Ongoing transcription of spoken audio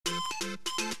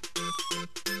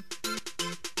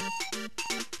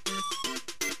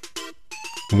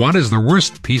What is the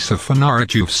worst piece of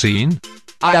fanart you've seen?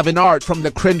 I have an art from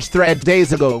the cringe thread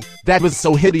days ago that was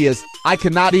so hideous, I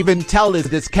cannot even tell is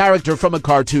this character from a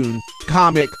cartoon,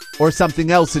 comic, or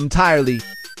something else entirely.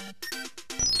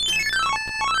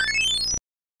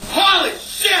 Holy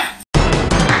shit!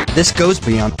 This goes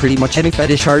beyond pretty much any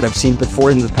fetish art I've seen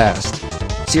before in the past.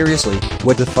 Seriously,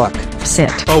 what the fuck?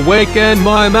 Sit. Awaken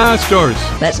my masters!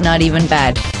 That's not even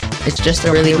bad. It's just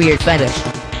a really weird fetish.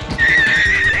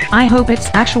 I hope it's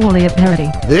actually a parody.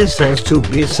 This has to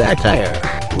be satire,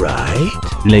 right?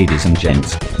 Ladies and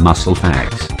gents, muscle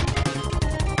facts.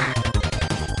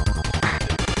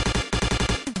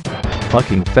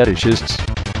 Fucking fetishists.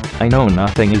 I know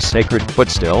nothing is sacred, but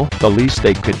still, the least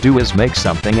they could do is make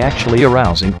something actually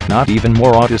arousing, not even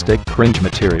more autistic cringe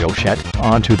material shit,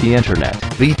 onto the internet.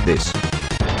 Beat this.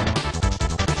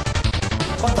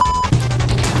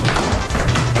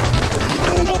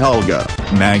 Helga,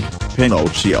 Meg,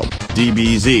 Pinocchio,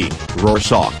 DBZ,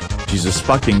 Rorschach. Jesus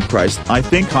fucking Christ, I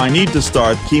think I need to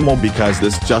start chemo because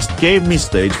this just gave me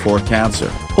stage 4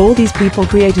 cancer. All these people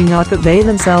creating art that they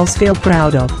themselves feel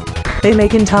proud of. They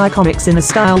make entire comics in a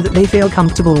style that they feel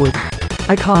comfortable with.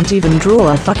 I can't even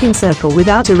draw a fucking circle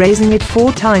without erasing it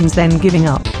 4 times then giving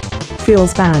up.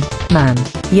 Feels bad, man.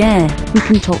 Yeah, we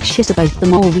can talk shit about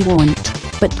them all we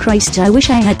want, but Christ, I wish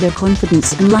I had their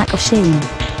confidence and lack of shame.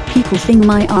 People think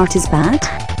my art is bad?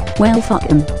 Well, fuck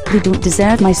them. They don't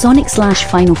deserve my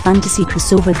Sonic/Final Fantasy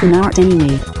crossover fanart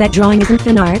anyway. That drawing isn't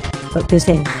fanart, but this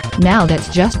is. Now that's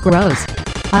just gross.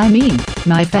 I mean,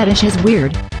 my fetish is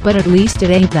weird, but at least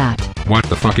it ain't that. What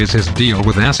the fuck is his deal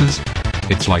with asses?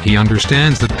 It's like he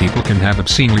understands that people can have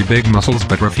obscenely big muscles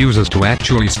but refuses to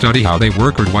actually study how they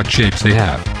work or what shapes they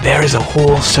have. There is a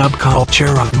whole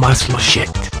subculture of muscle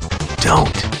shit.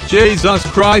 Don't. Jesus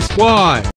Christ, why?